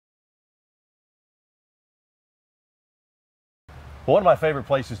Well, one of my favorite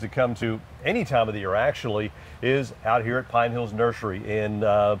places to come to any time of the year actually is out here at Pine Hills Nursery in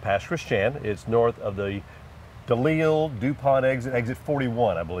Pass Christian. It's north of the DeLisle DuPont exit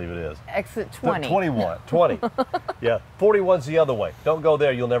 41, I believe it is. Exit 20. 21, 20. Yeah, 41's the other way. Don't go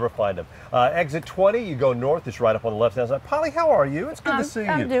there, you'll never find them. Exit 20, you go north, it's right up on the left-hand side. Polly, how are you? It's good to see you.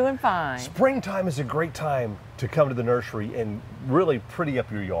 I'm doing fine. Springtime is a great time to come to the nursery and really pretty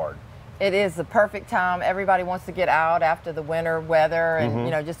up your yard. It is the perfect time. Everybody wants to get out after the winter weather and you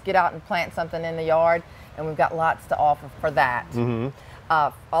know, just get out and plant something in the yard, and we've got lots to offer for that.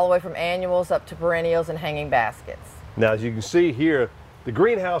 All the way from annuals up to perennials and hanging baskets. Now, as you can see here, the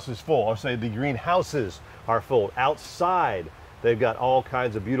greenhouse is full. I'll say the greenhouses are full. Outside, they've got all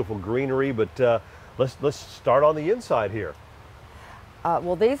kinds of beautiful greenery, but let's start on the inside here.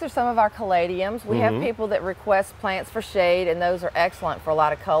 Well, these are some of our caladiums. We have people that request plants for shade, and those are excellent for a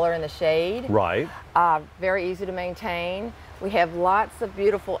lot of color in the shade. Right. Very easy to maintain. We have lots of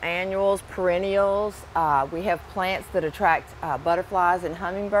beautiful annuals, perennials. We have plants that attract butterflies and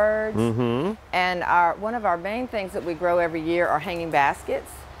hummingbirds. And one of our main things that we grow every year are hanging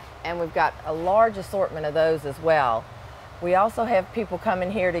baskets, and we've got a large assortment of those as well. We also have people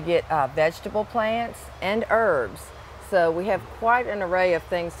coming here to get vegetable plants and herbs. So we have quite an array of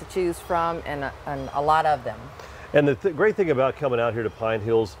things to choose from, and a lot of them. And the great thing about coming out here to Pine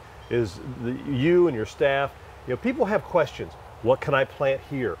Hills is you and your staff, you know, people have questions. What can I plant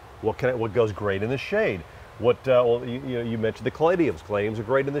here? What goes great in the shade? Well, you mentioned the caladiums. Caladiums are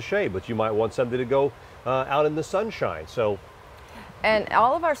great in the shade, but you might want something to go out in the sunshine. And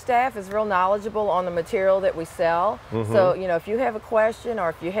all of our staff is real knowledgeable on the material that we sell. So, you know, if you have a question, or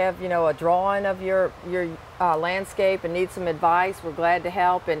if you have, you know, a drawing of your landscape and need some advice, we're glad to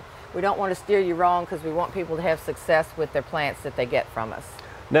help. And we don't want to steer you wrong, because we want people to have success with their plants that they get from us.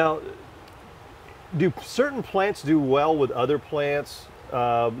 Now, do certain plants do well with other plants? You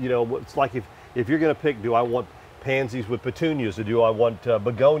know, it's like if you're going to pick, do I want pansies with petunias, or do I want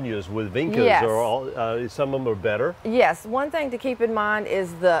begonias with vincas? Yes. Or some of them are better? Yes. One thing to keep in mind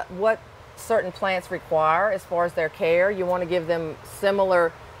is what certain plants require as far as their care. You want to give them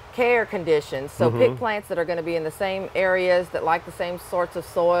similar care conditions. So pick plants that are going to be in the same areas, that like the same sorts of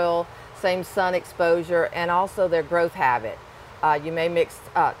soil, same sun exposure, and also their growth habit. You may mix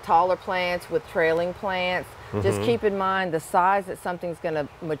taller plants with trailing plants. Just keep in mind the size that something's going to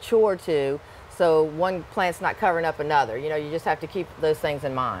mature to, so one plant's not covering up another. You know, you just have to keep those things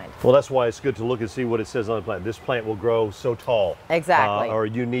in mind. Well, that's why it's good to look and see what it says on the plant. This plant will grow so tall. Exactly. Or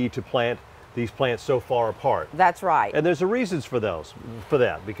you need to plant these plants so far apart. That's right. And there's a reasons for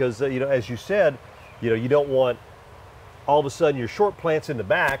that, because you know, as you said, you know, you don't want all of a sudden your short plants in the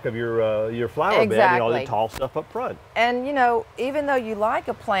back of your flower bed and all the tall stuff up front. And you know, even though you like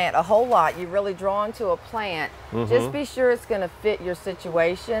a plant a whole lot, you're really drawn to a plant, just be sure it's going to fit your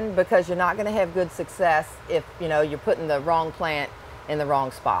situation, because you're not going to have good success if, you know, you're putting the wrong plant in the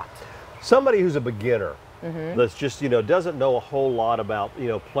wrong spot. Somebody who's a beginner, that's just, you know, doesn't know a whole lot about, you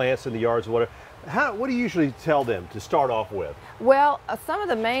know, plants in the yards or whatever, what do you usually tell them to start off with? Well, some of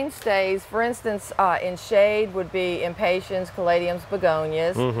the mainstays, for instance, in shade would be impatiens, caladiums,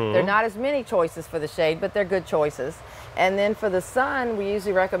 begonias. There are not as many choices for the shade, but they're good choices. And then for the sun, we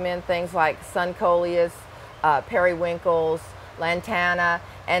usually recommend things like sun coleus, periwinkles, lantana,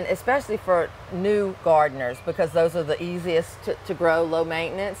 and especially for new gardeners, because those are the easiest to grow, low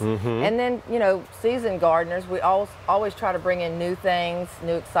maintenance. And then, you know, seasoned gardeners, we always try to bring in new things,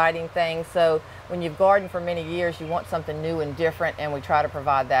 new exciting things. So when you've gardened for many years, you want something new and different, and we try to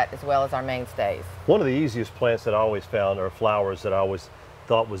provide that as well as our mainstays. One of the easiest plants that I always found, or flowers that I always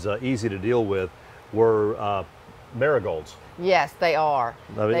thought was easy to deal with, were marigolds. Yes, they are.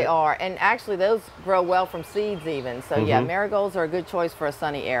 They are. And actually, those grow well from seeds even. So yeah, marigolds are a good choice for a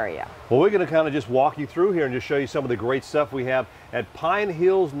sunny area. Well, we're going to kind of just walk you through here and just show you some of the great stuff we have at Pine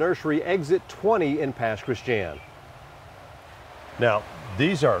Hills Nursery, exit 20 in Pass Christian. Now,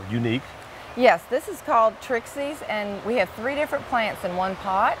 these are unique. Yes, this is called Trixies, and we have 3 different plants in one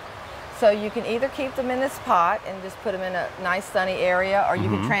pot. So you can either keep them in this pot and just put them in a nice sunny area, or you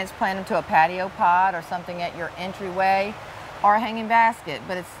can transplant them to a patio pot or something at your entryway, or a hanging basket.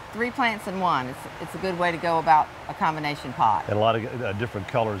 But it's 3 plants in one. It's a good way to go about a combination pot. And a lot of different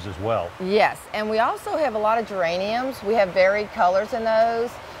colors as well. Yes, and we also have a lot of geraniums. We have varied colors in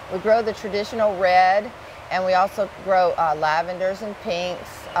those. We grow the traditional red, and we also grow lavenders and pinks,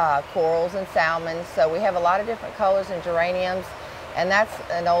 corals and salmons. So we have a lot of different colors in geraniums, and that's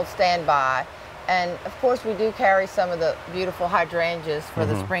an old standby. And of course, we do carry some of the beautiful hydrangeas for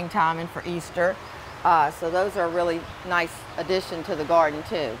the springtime and for Easter. So those are a really nice addition to the garden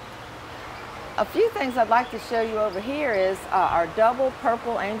too. A few things I'd like to show you over here is our double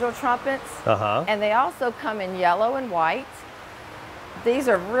purple angel trumpets. And they also come in yellow and white. These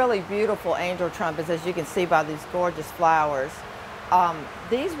are really beautiful angel trumpets, as you can see by these gorgeous flowers.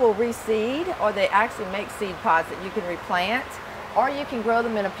 These will reseed, or they actually make seed pods that you can replant, or you can grow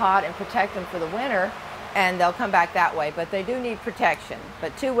them in a pot and protect them for the winter, and they'll come back that way. But they do need protection,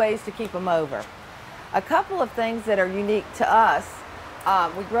 but 2 ways to keep them over. A couple of things that are unique to us,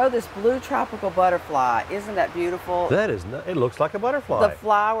 we grow this blue tropical butterfly. Isn't that beautiful? That is, it looks like a butterfly. The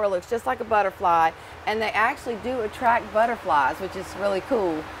flower looks just like a butterfly, and they actually do attract butterflies, which is really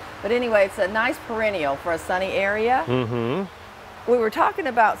cool. But anyway, it's a nice perennial for a sunny area. We were talking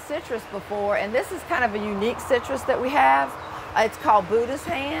about citrus before, and this is kind of a unique citrus that we have. It's called Buddha's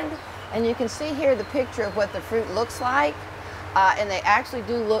hand, and you can see here the picture of what the fruit looks like. And they actually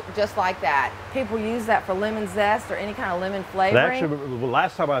do look just like that. People use that for lemon zest or any kind of lemon flavoring. Actually,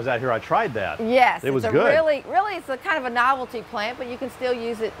 last time I was out here, I tried that. Yes, it was good. Really, it's a kind of a novelty plant, but you can still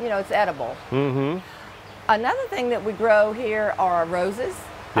use it. You know, it's edible. Another thing that we grow here are roses.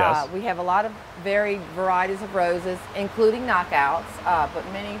 Yes. We have a lot of varied varieties of roses, including knockouts, but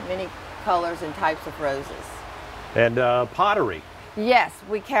many colors and types of roses. And pottery. Yes,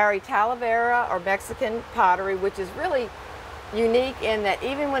 we carry Talavera or Mexican pottery, which is really unique in that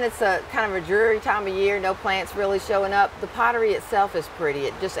even when it's a kind of a dreary time of year, no plants really showing up, the pottery itself is pretty.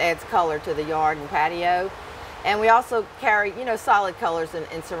 It just adds color to the yard and patio. And we also carry, you know, solid colors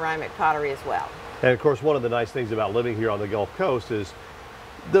in ceramic pottery as well. And of course, one of the nice things about living here on the Gulf Coast is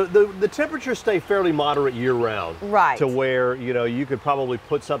the temperatures stay fairly moderate year round. Right. To where, you know, you could probably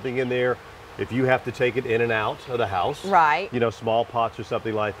put something in there if you have to take it in and out of the house. Right. You know, small pots or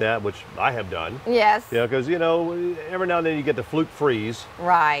something like that, which I have done. Yes. Yeah, because, you know, every now and then you get the fluke freeze.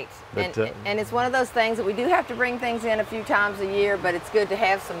 Right. But, and it's one of those things that we do have to bring things in a few times a year, but it's good to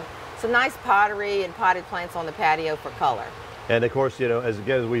have some nice pottery and potted plants on the patio for color. And of course, you know, as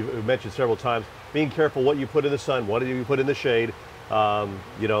we've mentioned several times, being careful what you put in the sun, what do you put in the shade.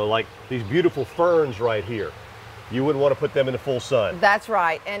 You know, like these beautiful ferns right here. You wouldn't want to put them in the full sun. That's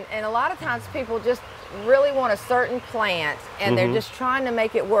right. And a lot of times people just really want a certain plant, and they're just trying to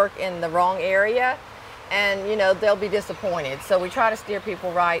make it work in the wrong area, and, you know, they'll be disappointed. So we try to steer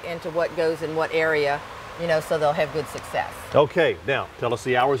people right into what goes in what area, you know, so they'll have good success. Okay, now tell us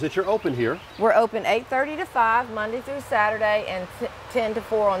the hours that you're open here. We're open 8:30 to 5 Monday through Saturday, and 10 to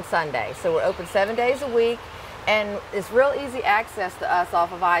 4 on Sunday. So we're open 7 days a week. And it's real easy access to us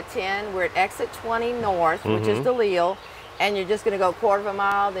off of I-10. We're at exit 20 north, which is DeLille, and you're just going to go a quarter of a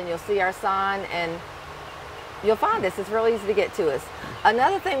mile, then you'll see our sign, and you'll find us. It's real easy to get to us.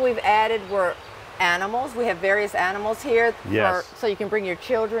 Another thing we've added were animals. We have various animals here, so you can bring your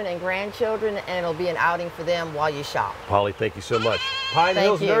children and grandchildren, and it'll be an outing for them while you shop. Polly, thank you so much. Pine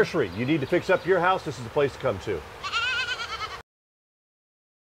Hills Nursery. You need to fix up your house. This is the place to come to.